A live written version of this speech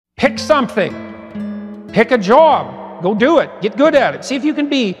Pick something. Pick a job. Go do it. Get good at it. See if you can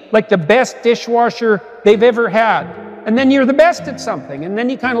be like the best dishwasher they've ever had. And then you're the best at something. And then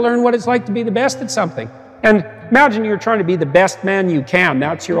you kind of learn what it's like to be the best at something. And imagine you're trying to be the best man you can.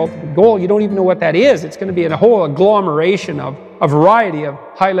 That's your ultimate goal. You don't even know what that is. It's going to be a whole agglomeration of a variety of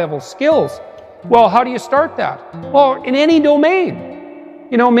high-level skills. Well, how do you start that? Well, in any domain.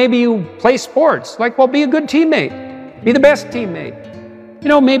 You know, maybe you play sports. Like, well, be a good teammate. Be the best teammate. You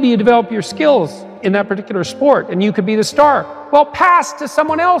know, maybe you develop your skills in that particular sport and you could be the star. Well, pass to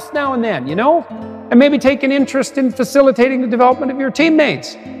someone else now and then, you know? And maybe take an interest in facilitating the development of your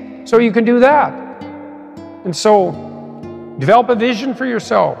teammates. So you can do that. And so, develop a vision for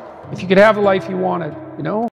yourself. If you could have the life you wanted, you know?